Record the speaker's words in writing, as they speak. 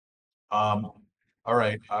Um, all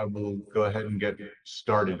right, I will go ahead and get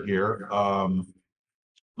started here.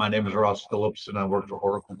 My name is Ross Philipson. I work for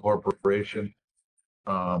Oracle Corporation.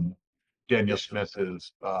 Um, Daniel Smith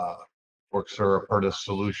is works for Apprentice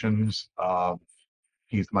Solutions.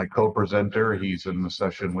 He's my co-presenter. He's in the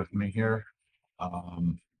session with me here.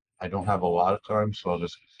 Um, I don't have a lot of time, so I'll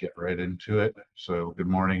just get right into it. So good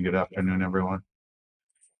morning, good afternoon, everyone.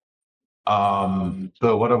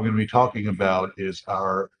 So what I'm going to be talking about is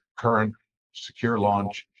our current secure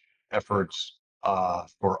launch efforts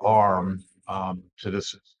for ARM. To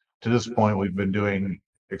this point, we've been doing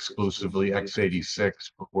exclusively x86,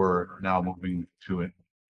 but we're now moving to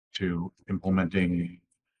implementing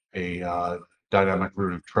a dynamic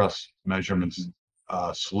root of trust measurements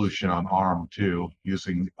solution on ARM too,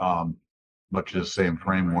 using much of the same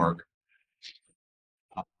framework.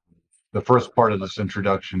 The first part of this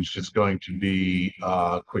introduction is just going to be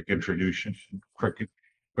a quick introduction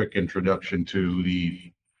to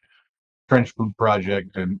the Trench Boot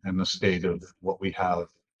project and the state of what we have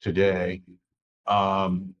today.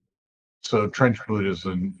 So Trench Boot is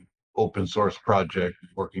an open source project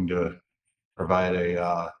working to provide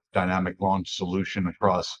a dynamic launch solution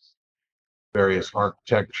across various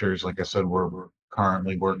architectures. Like I said, we're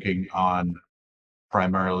currently working on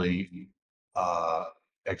primarily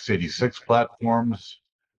x86 platforms,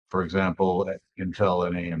 for example, Intel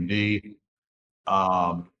and AMD.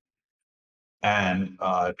 And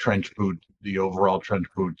Trench Boot, the overall Trench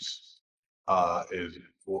Boots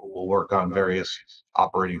will work on various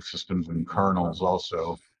operating systems and kernels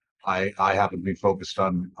also. I happen to be focused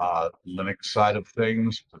on Linux side of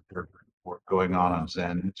things, but there's work going on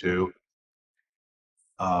Zen too.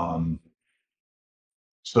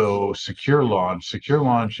 So secure launch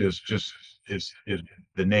is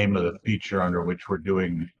the name of the feature under which we're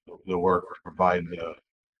doing the work to provide the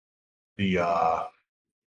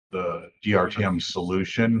DRTM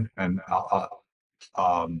solution. And I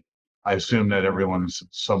assume that everyone's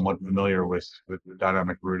somewhat familiar with the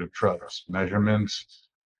dynamic root of trust measurements,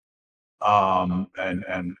 and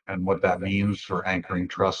what that means for anchoring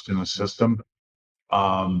trust in a system.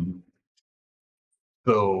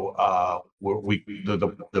 So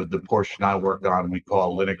the portion I work on, we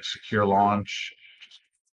call Linux Secure Launch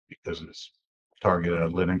because it's targeted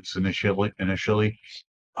at Linux initially.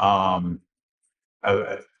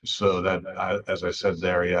 So that, as I said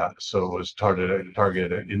there, yeah. So it was targeted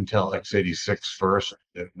at Intel x86 first.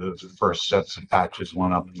 The first sets of patches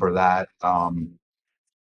went up for that.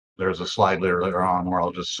 There's a slide later on where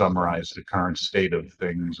I'll just summarize the current state of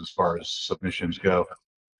things as far as submissions go.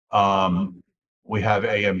 We have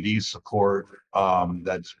AMD support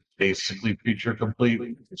that's basically feature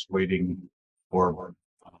complete. It's waiting for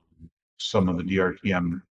some of the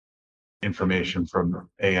DRTM information from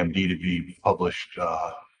AMD to be published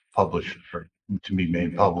or to be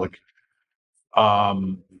made public.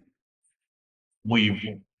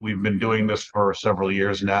 We've been doing this for several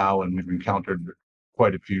years now, and we've encountered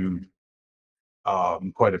quite a few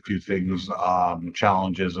things,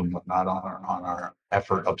 challenges and whatnot on our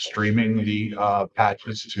effort upstreaming the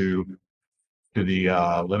patches to the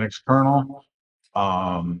Linux kernel.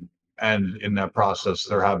 And in that process,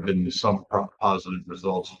 there have been some positive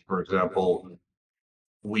results. For example,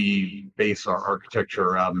 we base our architecture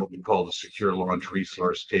around what we call the secure launch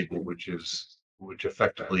resource table, which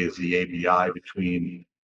effectively is the ABI between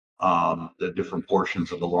the different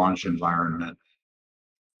portions of the launch environment.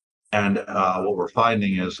 And what we're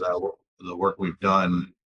finding is that the work we've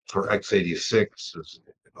done for x86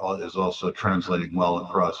 is also translating well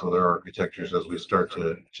across other architectures as we start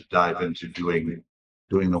to dive into doing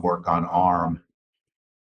the work on ARM.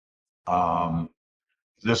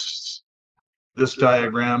 This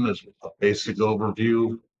diagram is a basic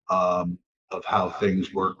overview of how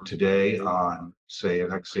things work today on, say, an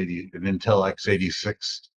Intel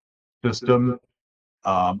x86 system.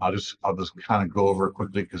 I'll just kind of go over it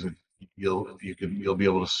quickly because you'll be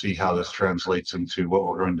able to see how this translates into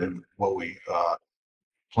what we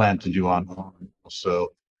plan to do on ARM.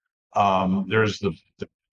 So there's the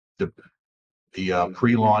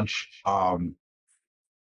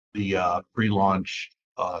pre-launch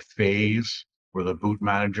phase where the boot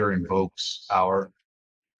manager invokes our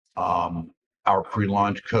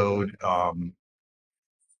pre-launch code.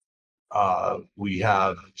 We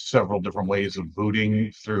have several different ways of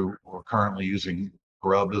booting through. We're currently using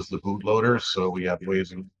Grub as the bootloader, so we have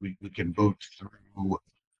ways we can boot through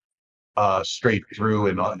straight through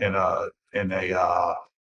in a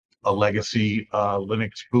legacy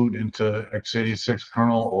Linux boot into x86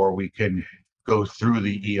 kernel, or we can go through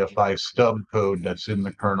the EFI stub code that's in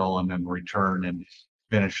the kernel and then return and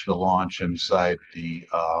finish the launch inside the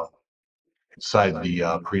inside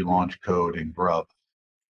the pre-launch code in Grub.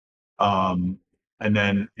 And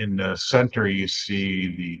then in the center, you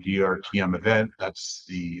see the DRTM event. That's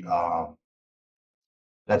the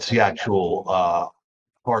actual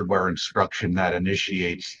hardware instruction that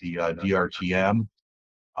initiates the DRTM.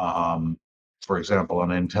 For example, on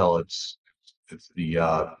Intel, it's the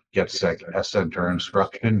GetSec SEnter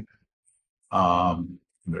instruction.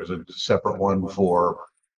 There's a separate one for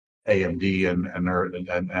AMD,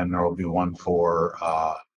 and there will be one for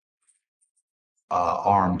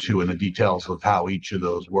ARM too. And the details of how each of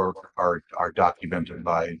those work are documented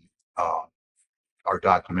are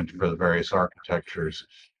documented for the various architectures.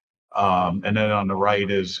 And then on the right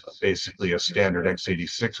is basically a standard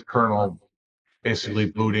x86 kernel,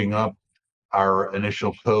 basically booting up. Our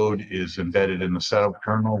initial code is embedded in the setup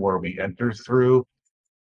kernel where we enter through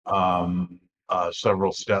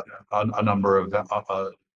several steps, a number of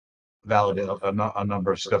a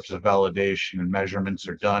number of steps of validation and measurements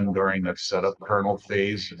are done during the setup kernel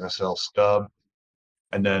phase in SL stub,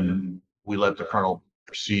 and then we let the kernel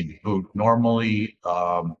proceed to boot normally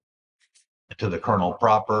to the kernel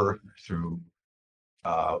proper through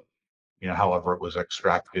however it was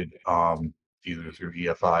extracted, either through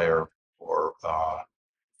EFI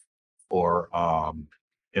or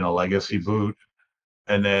in a legacy boot.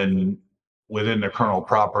 And then within the kernel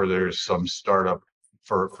proper, there's some startup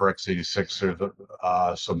for x86.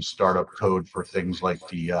 There's some startup code for things like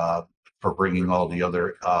the for bringing all the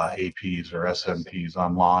other APs or SMPs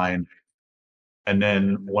online. And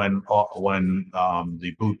then when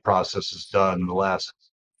the boot process is done,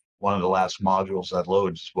 one of the last modules that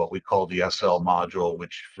loads is what we call the SL module,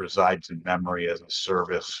 which resides in memory as a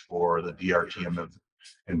service for the DRTM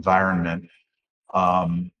environment.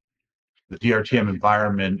 The DRTM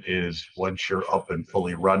environment is once you're up and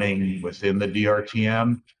fully running within the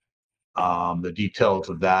DRTM. The details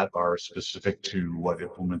of that are specific to what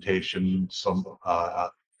implementation a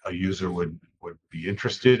user would be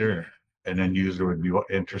interested, or an end user would be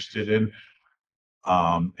interested in.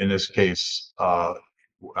 In this case,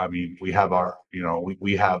 I mean, we have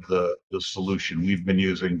we have the solution we've been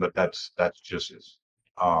using, but that's just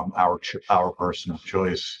our personal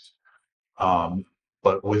choice.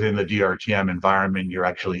 But within the DRTM environment, you're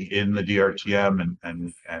actually in the DRTM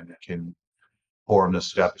and can perform the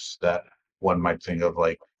steps that one might think of,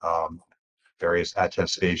 like various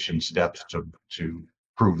attestation steps to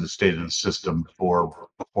prove the state of the system before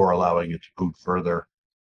allowing it to boot further.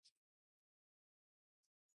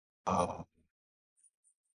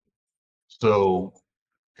 So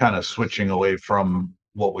kind of switching away from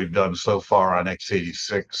what we've done so far on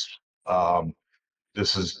x86,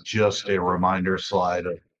 this is just a reminder slide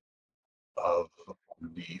of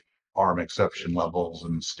the ARM exception levels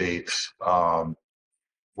and states,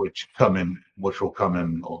 which will come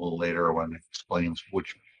in a little later when it explains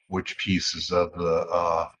which pieces of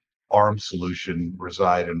the ARM solution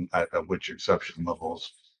reside at which exception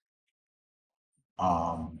levels.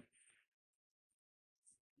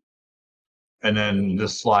 And then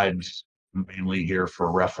this slide's mainly here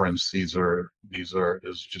for reference. These are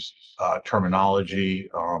just terminology.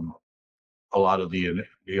 A lot of the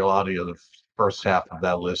first half of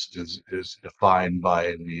that list is defined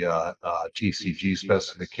by the TCG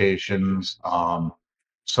specifications.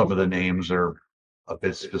 Some of the names are a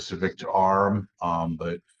bit specific to ARM,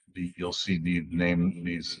 but you'll see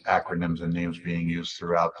these acronyms and names being used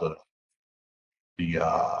throughout the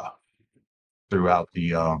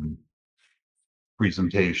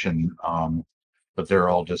presentation, but they're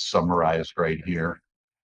all just summarized right here.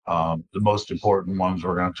 The most important ones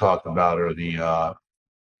we're going to talk about are the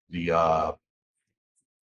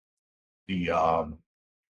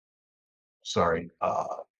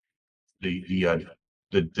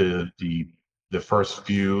first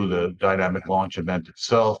few, the dynamic launch event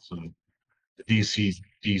itself, the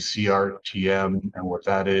DRTM and what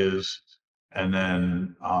that is, and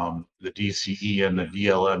then the DCE and the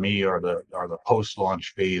DLME are the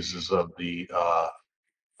post-launch phases of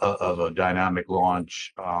a dynamic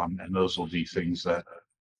launch, and those will be things that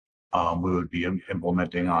we would be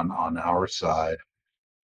implementing on our side.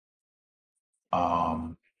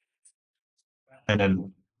 And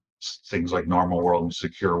then things like normal world and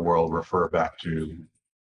secure world refer back to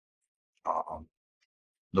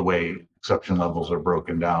the way exception levels are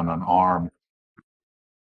broken down on ARM.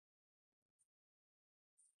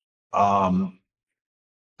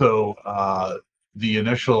 So the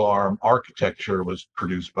initial ARM architecture was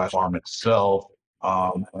produced by ARM itself,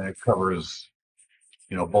 and it covers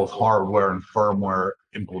both hardware and firmware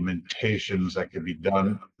implementations that can be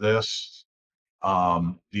done with this.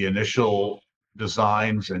 The initial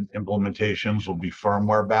designs and implementations will be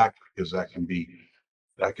firmware backed, because that could be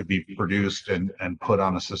produced and put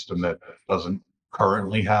on a system that doesn't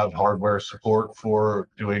currently have hardware support for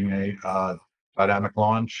doing a dynamic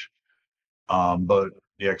launch. But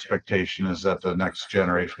the expectation is that the next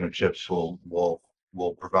generation of chips will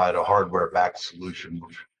provide a hardware backed solution,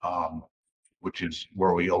 which is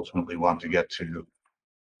where we ultimately want to get to.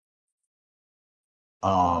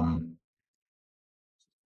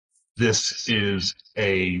 This is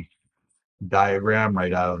a diagram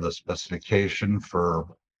right out of the specification for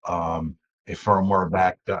a firmware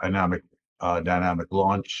backed dynamic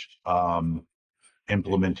launch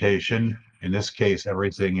implementation. In this case,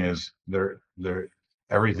 everything is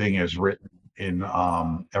everything is written in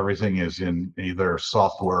everything is in either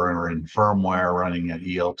software or in firmware running at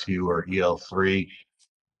EL2 or EL3,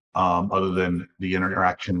 other than the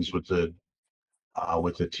interactions with the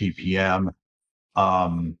TPM.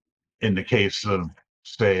 In the case of,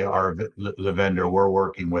 say, the vendor we're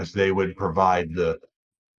working with, they would provide the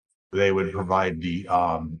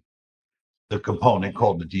component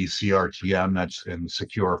called the DCRTM that's in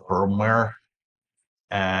secure firmware,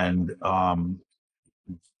 and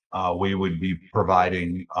we would be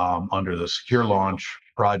providing under the secure launch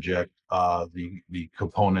project the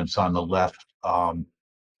components on the left,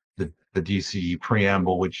 the DCE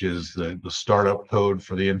preamble, which is the startup code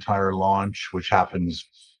for the entire launch, which happens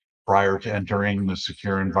prior to entering the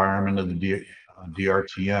secure environment of the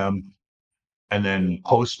DRTM. And then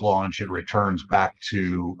post-launch, it returns back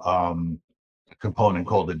to a component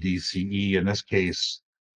called the DCE. In this case,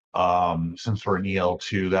 since we're in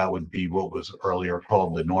EL2, that would be what was earlier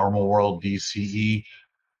called the normal world DCE.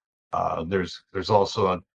 There's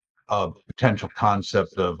also a potential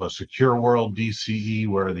concept of a secure world DCE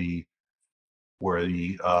where the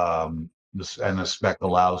spec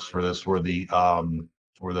allows for this, where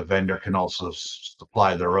the vendor can also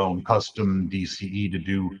supply their own custom DCE to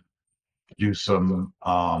do some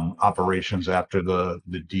operations after the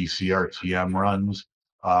DCRTM runs.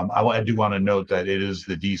 I do want to note that it is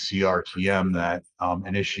the DCRTM that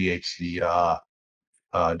initiates the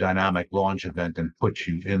dynamic launch event and puts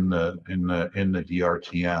you in the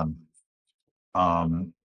DRTM.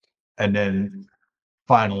 And then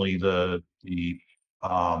finally, the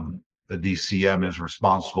DCM is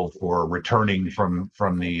responsible for returning from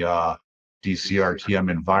the DCRTM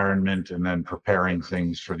environment and then preparing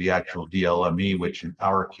things for the actual DLME, which in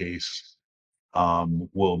our case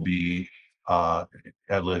will be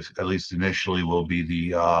at least initially will be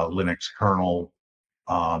the Linux kernel,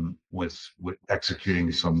 with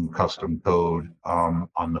executing some custom code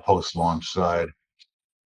on the post-launch side.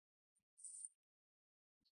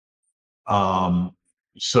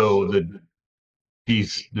 So the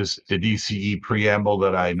DCE preamble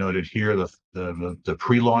that I noted here, the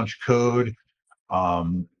pre-launch code,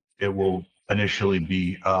 it will initially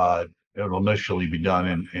be done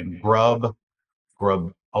in Grub.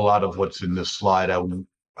 A lot of what's in this slide, I won't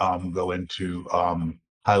go into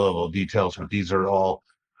high-level details, but these are all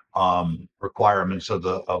requirements of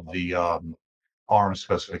the ARM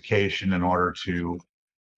specification in order to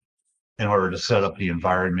set up the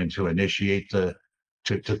environment to initiate to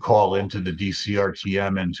call into the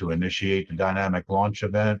DCRTM and to initiate the dynamic launch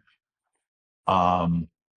event.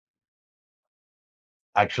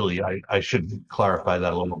 Actually, I should clarify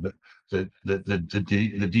that a little bit. The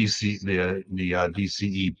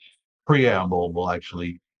DCE preamble will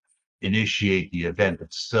actually initiate the event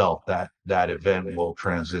itself. That event will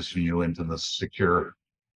transition you into the secure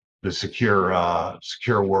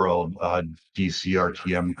world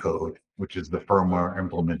DCRTM code, which is the firmware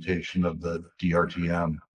implementation of the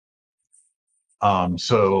DRTM.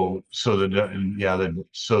 So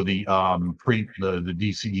the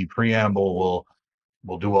DCE preamble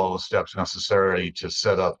will do all the steps necessary to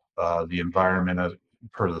set up the environment as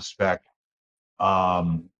per the spec.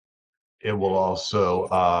 It will also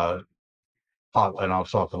and I'll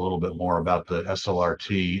talk a little bit more about the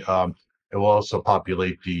SLRT. It will also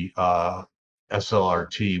populate the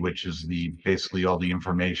SLRT, which is basically all the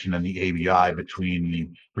information and the ABI between the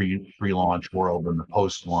pre-launch world and the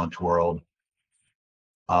post-launch world.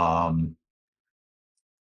 And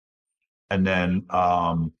then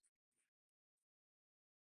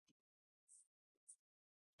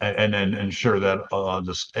ensure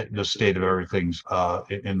that the state of everything's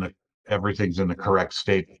everything's in the correct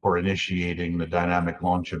state for initiating the dynamic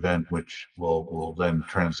launch event, which will then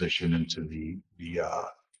transition into the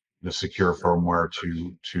secure firmware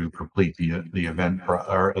to complete the event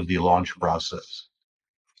or the launch process.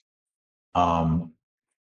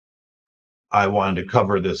 I wanted to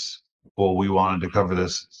cover this. Well, we wanted to cover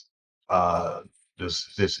this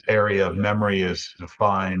this area of memory is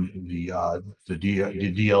defined. The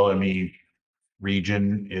DLME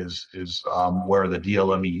region is where the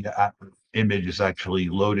DLME image is actually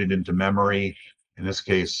loaded into memory. In this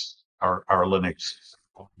case, our Linux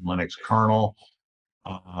kernel.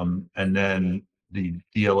 And then the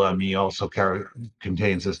DLME also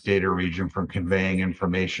contains this data region for conveying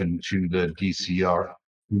information to the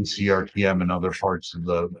DRTM and other parts of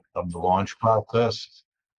the launch process.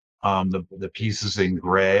 The pieces in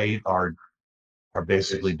gray are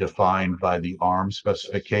basically defined by the ARM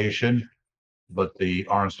specification, but the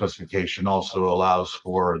ARM specification also allows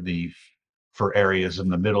for areas in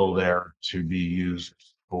the middle there to be used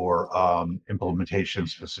for implementation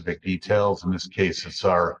specific details. In this case, it's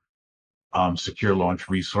our secure launch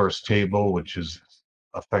resource table, which is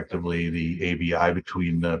effectively the ABI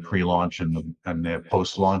between the pre-launch and the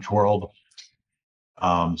post-launch world.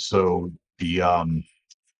 So the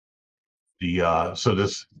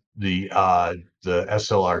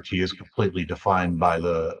SLRT is completely defined by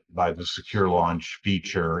the secure launch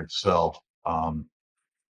feature itself.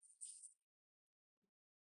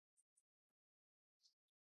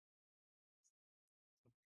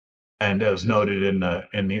 And as noted in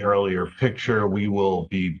the earlier picture, we will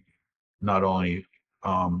be not only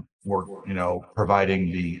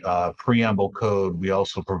providing the preamble code, we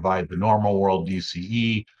also provide the normal world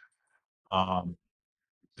DCE.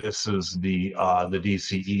 This is the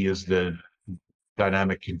DCE is the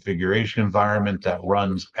dynamic configuration environment that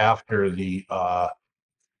runs after the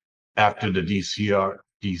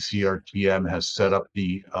DCRTM has set up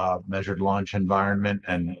the measured launch environment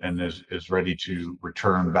and is ready to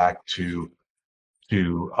return back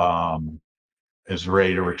is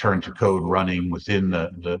ready to return to code running within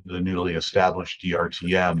the newly established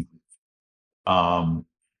DRTM.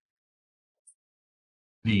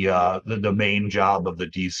 The main job of the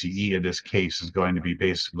DCE in this case is going to be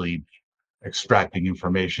basically extracting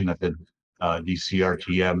information that the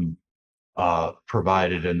DCRTM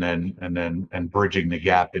provided, and bridging the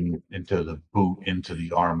gap into the boot into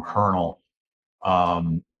the ARM kernel.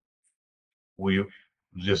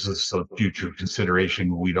 This is a future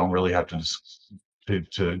consideration. We don't really have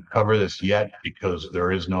to cover this yet because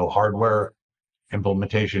there is no hardware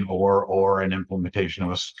implementation or an implementation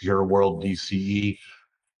of a secure world DCE.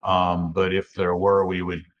 But if there were, we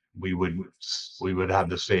would have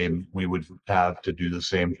to do the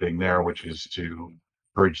same thing there, which is to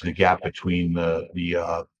bridge the gap between the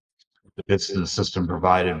bits of the system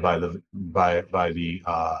provided by the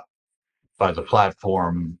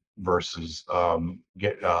platform versus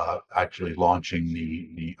actually launching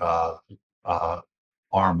the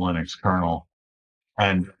ARM Linux kernel.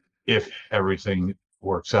 And if everything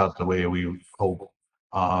works out the way we hope,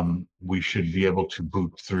 we should be able to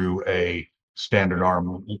boot through a standard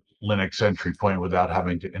ARM Linux entry point without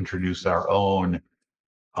having to introduce our own,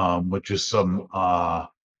 which is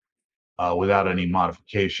without any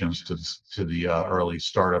modifications to the early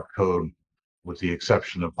startup code, with the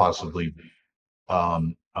exception of possibly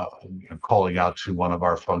calling out to one of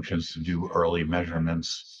our functions to do early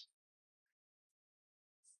measurements.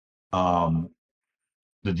 The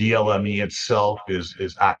DLME itself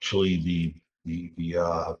is actually the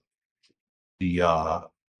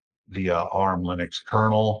ARM Linux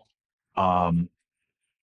kernel.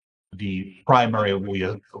 The primary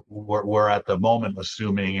we're at the moment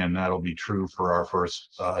assuming, and that'll be true for our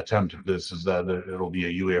first attempt at this, is that it'll be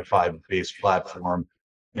a UEFI based platform.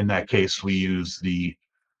 In that case, we use the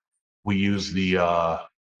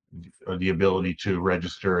ability to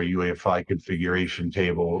register a UEFI configuration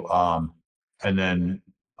table, and then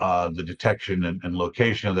the detection and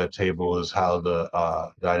location of that table is how the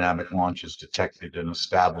dynamic launch is detected and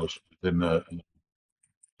established within the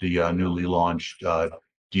newly launched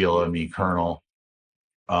DLME kernel.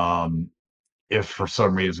 If for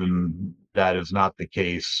some reason that is not the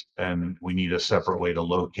case and we need a separate way to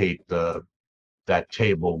locate that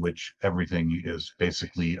table, which everything is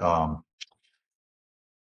basically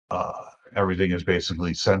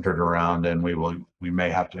centered around, and we may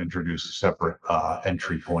have to introduce a separate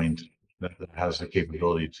entry point that has the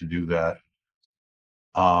capability to do that.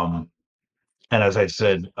 And as I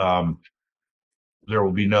said, there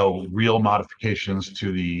will be no real modifications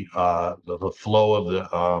to the flow of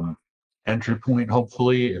the entry point,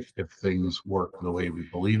 hopefully, if things work the way we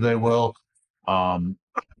believe they will.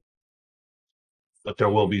 But there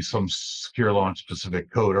will be some secure launch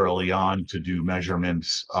specific code early on to do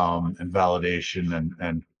measurements and validation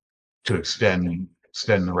and to extend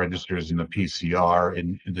the registers in the PCR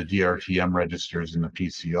in the DRTM registers in the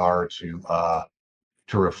PCR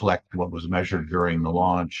to reflect what was measured during the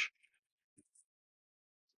launch.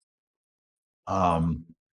 Um,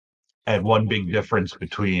 and one big difference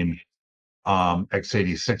between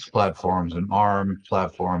x86 platforms and ARM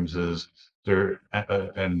platforms is there,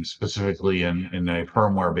 and specifically in a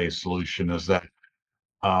firmware-based solution, is that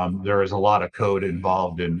there is a lot of code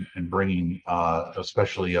involved in bringing,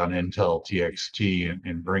 especially on Intel TXT,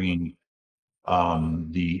 in bringing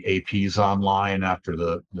the APs online after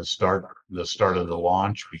the start of the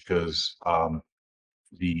launch, because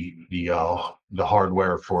the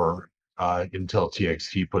hardware for Intel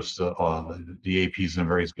TXT puts the APs in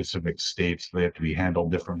very specific states. They have to be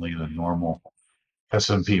handled differently than normal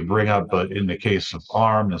SMP bring up. But in the case of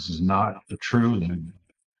ARM, this is not true.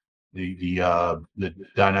 The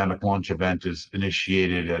dynamic launch event is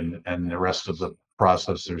initiated, and the rest of the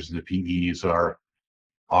processors, the PEs, are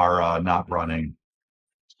not running.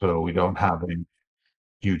 So we don't have a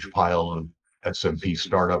huge pile of SMP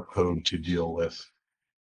startup code to deal with.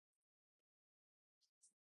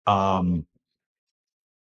 Um,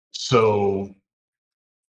 so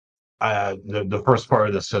the first part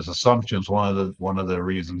of this says assumptions. One of the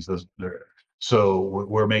reasons is there. So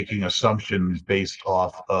we're making assumptions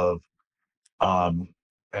um,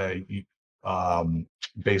 uh, um,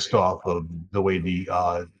 based off of the way the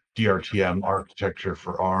DRTM architecture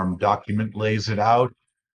for ARM document lays it out.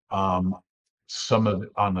 Um,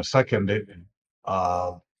 on the second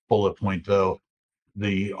uh, bullet point, though,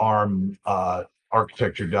 the ARM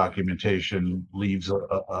architecture documentation leaves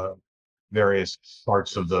various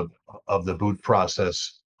parts of the boot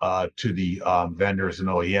process to the vendors and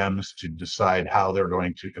OEMs to decide how they're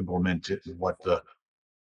going to implement it, and what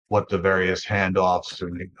the various handoffs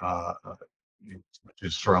to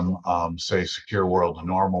is from say secure world to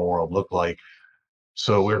normal world look like.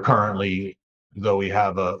 So we're currently, though we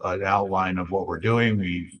have an outline of what we're doing,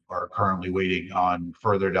 we are currently waiting on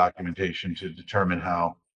further documentation to determine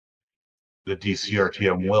how the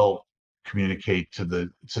DCRTM will communicate to the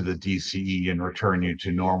DCE and return you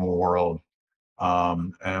to normal world.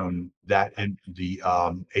 And that, and the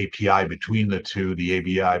API between the two, the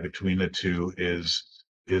ABI between the two is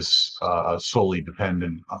solely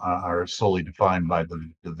dependent, or solely defined by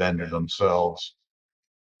the vendor themselves.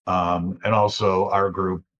 And also, our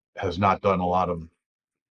group has not done a lot of,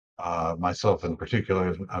 myself in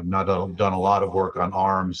particular, I've not done a lot of work on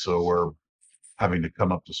ARM, so we're having to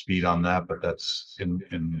come up to speed on that, but that's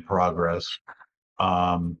in progress.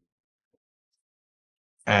 Um,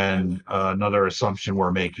 and another assumption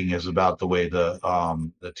we're making is about the way the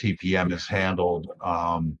TPM is handled.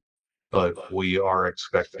 But we are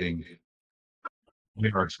expecting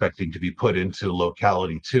to be put into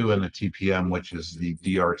locality 2 in the TPM, which is the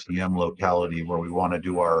DRTM locality, where we want to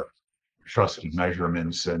do our trusted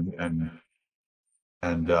measurements and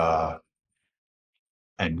uh,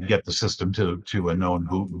 and get the system to a known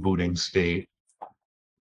booting state.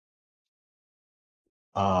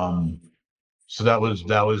 Um, so that was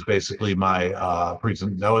basically my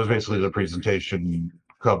that was basically the presentation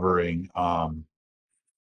covering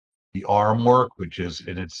the ARM work, which is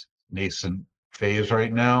in its nascent phase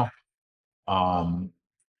right now. Um,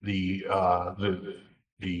 the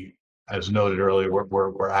as noted earlier,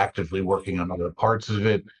 we're actively working on other parts of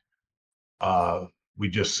it. Uh, we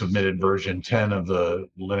just submitted version 10 of the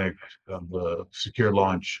Linux, of the secure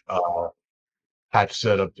launch patch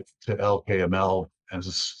setup to LKML, and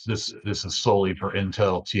this is solely for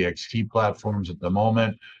Intel TXT platforms at the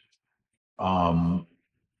moment. Um,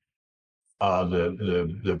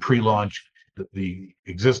 the pre-launch, the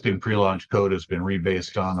existing pre-launch code has been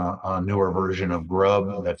rebased on a newer version of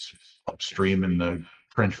Grub that's upstream in the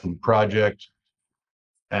French Food project.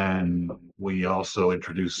 And we also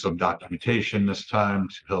introduced some documentation this time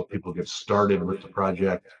to help people get started with the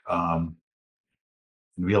project, and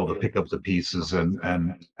be able to pick up the pieces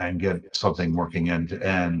and get something working end to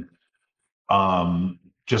end.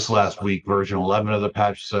 Just last week, version 11 of the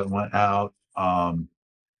patch set went out.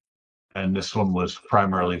 And this one was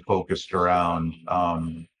primarily focused around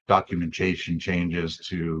documentation changes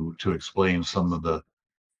to explain some of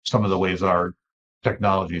the ways our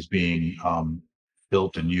technology is being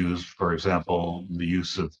built and used. For example, the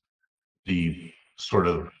use of the sort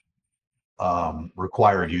of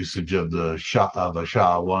required usage of the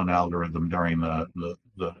SHA-1 algorithm during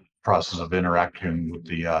the process of interacting with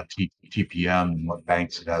the TPM and what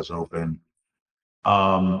banks it has open.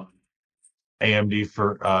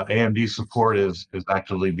 AMD support is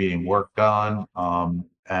actively being worked on,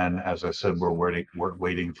 and as I said, we're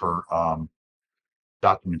waiting for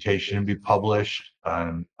documentation to be published,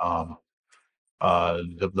 and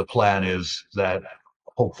the plan is that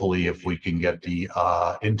hopefully, if we can get the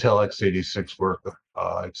Intel x86 work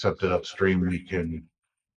accepted upstream, we can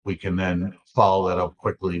we can then follow that up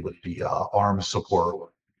quickly with the ARM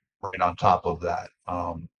support right on top of that.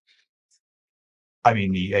 I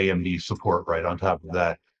mean, the AMD support right on top of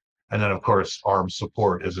that. And then, of course, ARM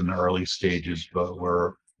support is in the early stages, but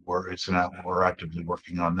we're actively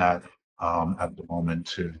working on that at the moment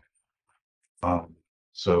too. I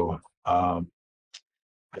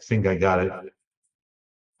think I got it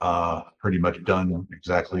pretty much done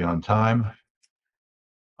exactly on time.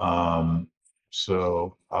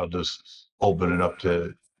 So I'll just open it up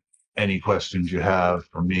to any questions you have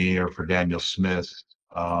for me or for Daniel Smith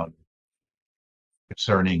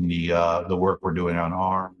concerning the work we're doing on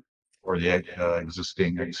ARM or the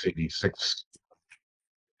existing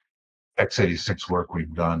x86 work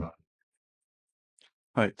we've done.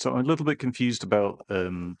 Right, so I'm a little bit confused about,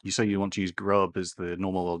 you say you want to use grub as the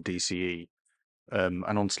normal old DCE, and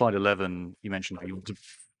on slide 11, you mentioned that you want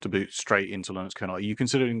to boot straight into Linux kernel. Are you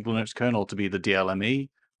considering Linux kernel to be the DLME,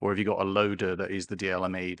 or have you got a loader that is the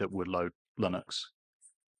DLME that would load Linux?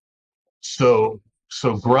 So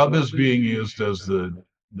grub is being used as the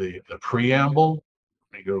preamble.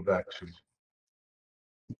 Let me go back to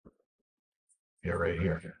right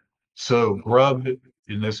here. So grub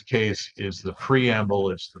in this case is the preamble.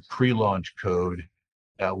 It's the pre-launch code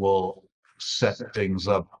that will set things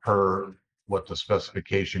up per what the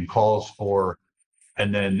specification calls for,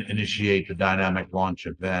 and then initiate the dynamic launch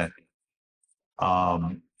event.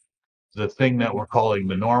 The thing that we're calling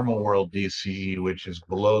the normal world DCE, which is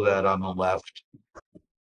below that on the left,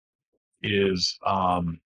 is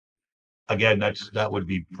again that would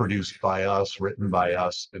be produced by us, written by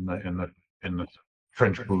us in the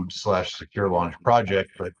Trench Boot / Secure Launch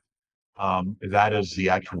project, but that is the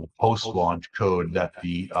actual post-launch code that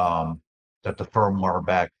the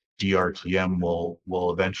firmware-backed DRTM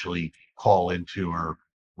will eventually call into or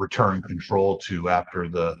return control to after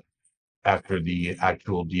the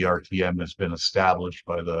actual DRTM has been established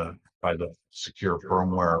by the secure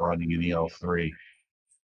firmware running in EL3.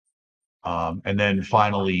 And then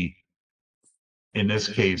finally, in this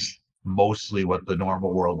case, mostly what the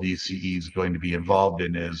normal world DCE is going to be involved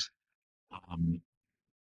in is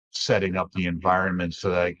setting up the environment so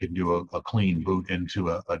that I can do a clean boot into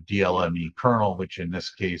a DLME kernel, which in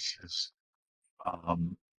this case is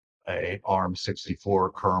a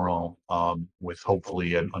ARM64 kernel with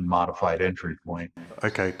hopefully an unmodified entry point.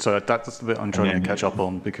 Okay, so that's the bit I'm trying to catch up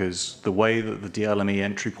on, because the way that the DLME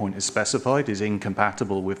entry point is specified is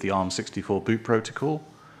incompatible with the ARM64 boot protocol.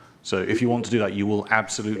 So if you want to do that, you will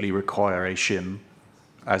absolutely require a shim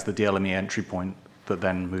as the DLME entry point that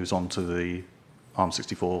then moves on to the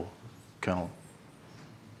ARM64 kernel.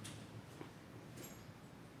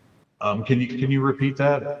 Can you repeat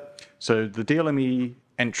that? So the DLME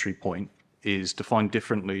entry point is defined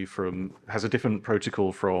differently has a different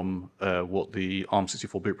protocol from what the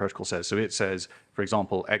ARM64 boot protocol says. So it says, for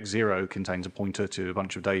example, X0 contains a pointer to a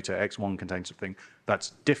bunch of data, X1 contains something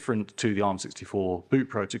that's different to the ARM64 boot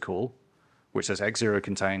protocol, which says X0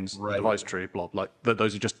 contains the device tree, blah, blah.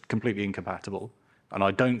 Those are just completely incompatible. And I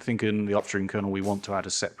don't think in the upstream kernel we want to add a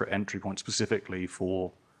separate entry point specifically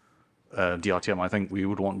for DRTM. I think we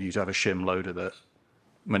would want you to have a shim loader that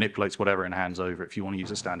manipulates whatever and hands over if you want to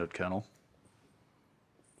use a standard kernel.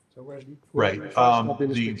 So where's right? So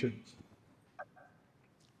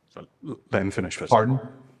let him finish first. Pardon?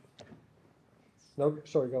 No,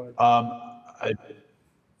 sorry, go ahead.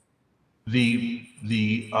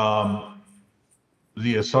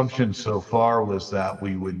 The assumption so far was that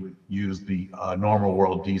we would use the normal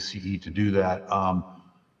world DCE to do that.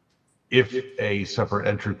 If a separate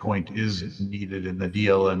entry point is needed in the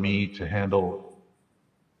DLME to handle,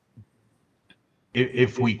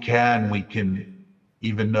 if we can,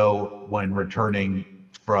 even though when returning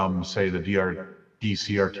from, say, the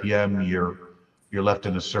DCRTM, you're left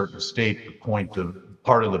in a certain state,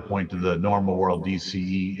 part of the point of the normal world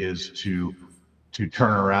DCE is to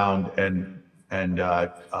turn around and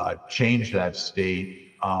change that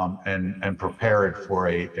state and prepare it for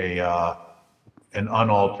an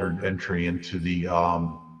unaltered entry into the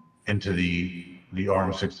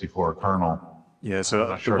ARM64 kernel. Yeah, so I'm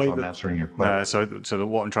not sure if I'm answering your question. So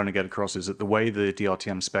what I'm trying to get across is that the way the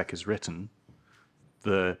DRTM spec is written,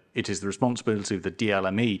 it is the responsibility of the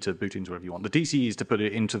DLME to boot into whatever you want. The DCE is to put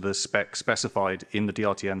it into the spec specified in the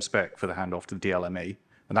DRTM spec for the handoff to the DLME,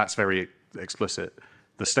 and that's very explicit.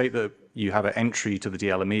 The state that you have an entry to the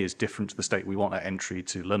DLME is different to the state we want an entry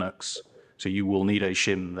to Linux, so you will need a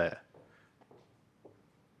shim there.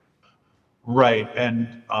 Right,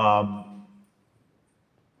 and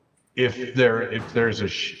if that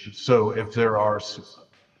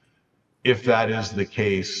is the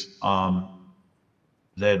case,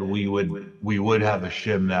 then we would have a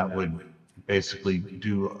shim that would basically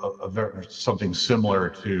do something similar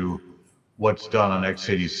to what's done on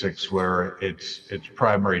x86, where its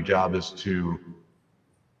primary job is to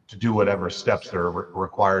do whatever steps that are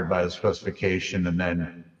required by the specification,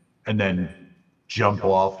 and then jump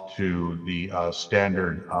off to the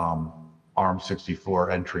standard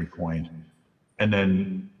ARM64 entry point, and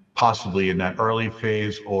then possibly in that early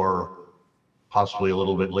phase, or possibly a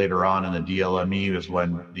little bit later on in the DLME, is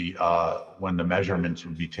when the measurements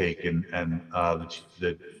would be taken and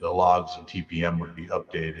the logs and TPM would be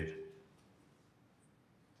updated.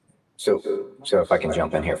 So if I can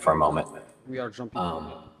jump in here for a moment. We are jumping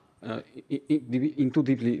into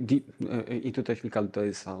into technical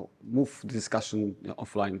details. So move the discussion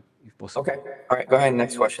offline if possible. Okay. All right. Go ahead.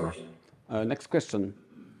 Next question. Next question.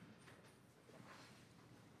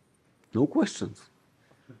 No questions.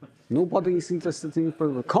 Nobody is interested in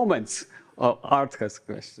further comments. Oh, Art has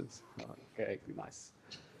questions. Okay, nice.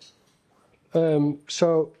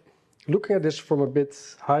 So looking at this from a bit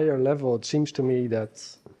higher level, it seems to me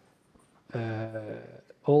that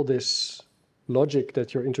all this logic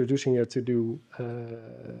that you're introducing here to do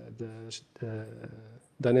the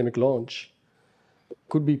dynamic launch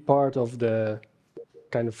could be part of the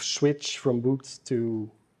kind of switch from boot to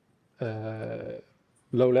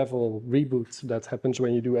low-level reboot that happens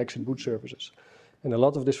when you do exit boot services. And a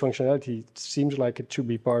lot of this functionality seems like it should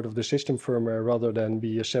be part of the system firmware rather than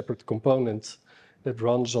be a separate component that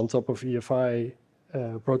runs on top of EFI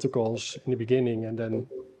protocols in the beginning and then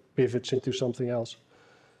pivots into something else.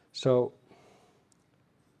 So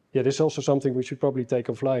yeah, this is also something we should probably take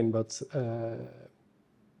offline, but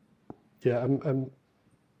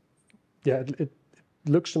yeah, it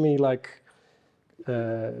looks to me like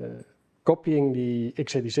copying the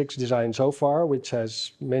x86 design so far, which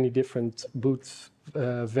has many different boot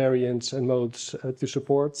variants and modes to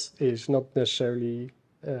support, is not necessarily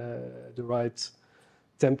the right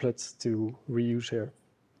template to reuse here.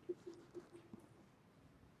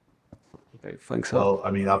 Okay, thanks. Well,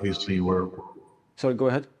 I mean, obviously we're... Sorry, go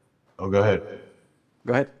ahead. Oh, go ahead.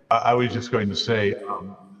 Go ahead. I was just going to say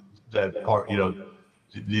that part, you know,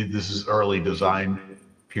 this is early design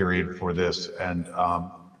period for this, and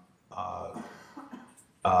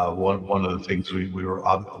one of the things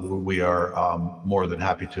we are more than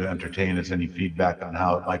happy to entertain is any feedback on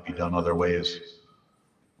how it might be done other ways.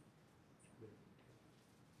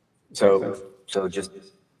 So just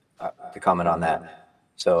to comment on that.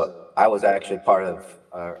 So I was actually part of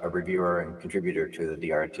a reviewer and contributor to the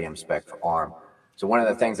DRTM spec for ARM. So one of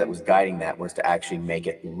the things that was guiding that was to actually make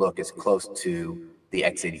it look as close to the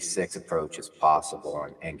x86 approach as possible,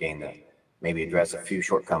 and gain the, maybe address a few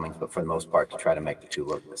shortcomings, but for the most part to try to make the two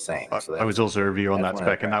look the same. So I was also a reviewer on that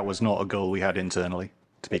spec, and that was not a goal we had internally,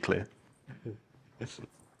 to be clear.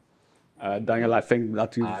 Daniel, I think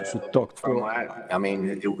that you should talk from I mean,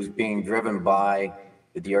 it was being driven by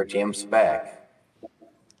the DRTM spec,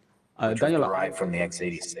 Daniel, derived from the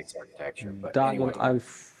x86 architecture. But Daniel, anyway, I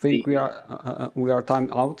think we are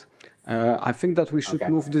timed out. I think that we should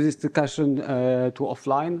move this discussion to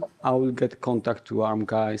offline. I will get contact to ARM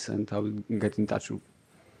guys and I will get in touch with you.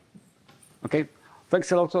 Okay,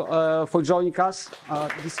 thanks a lot for joining us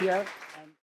this year.